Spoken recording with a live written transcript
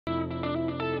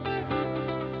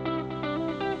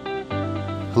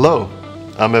Hello,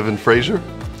 I'm Evan Frazier.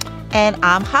 And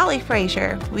I'm Holly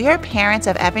Frazier. We are parents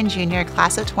of Evan Jr.,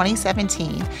 class of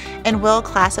 2017, and Will,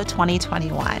 class of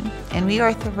 2021. And we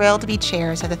are thrilled to be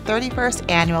chairs of the 31st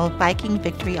Annual Viking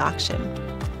Victory Auction.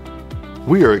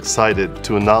 We are excited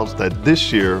to announce that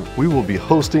this year we will be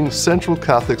hosting Central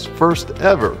Catholic's first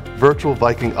ever virtual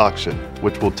Viking auction,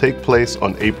 which will take place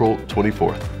on April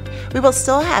 24th. We will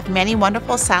still have many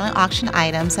wonderful silent auction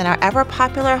items, and our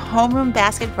ever-popular homeroom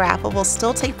basket raffle will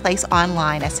still take place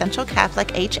online at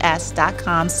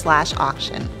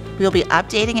centralcatholichs.com/auction. We will be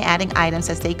updating and adding items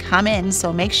as they come in,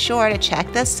 so make sure to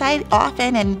check the site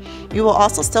often, and we will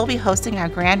also still be hosting our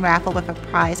grand raffle with a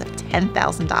prize of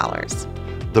 $10,000.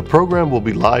 The program will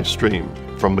be live streamed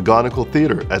from McGonigal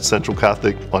Theater at Central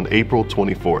Catholic on April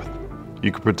 24th.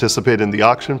 You can participate in the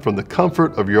auction from the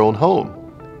comfort of your own home,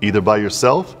 either by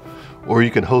yourself or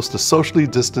you can host a socially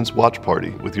distanced watch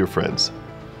party with your friends.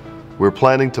 We're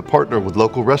planning to partner with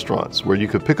local restaurants where you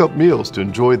could pick up meals to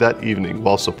enjoy that evening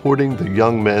while supporting the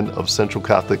young men of Central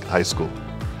Catholic High School.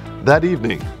 That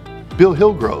evening, Bill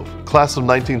Hillgrove, class of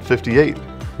 1958,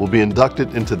 will be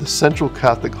inducted into the Central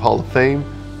Catholic Hall of Fame.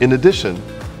 In addition,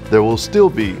 there will still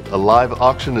be a live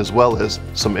auction as well as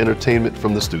some entertainment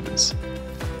from the students.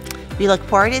 We look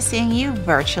forward to seeing you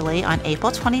virtually on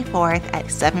April 24th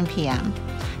at 7 p.m.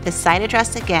 The site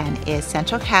address again is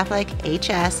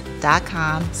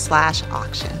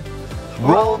centralcatholichs.com/auction.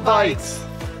 Roll Knights!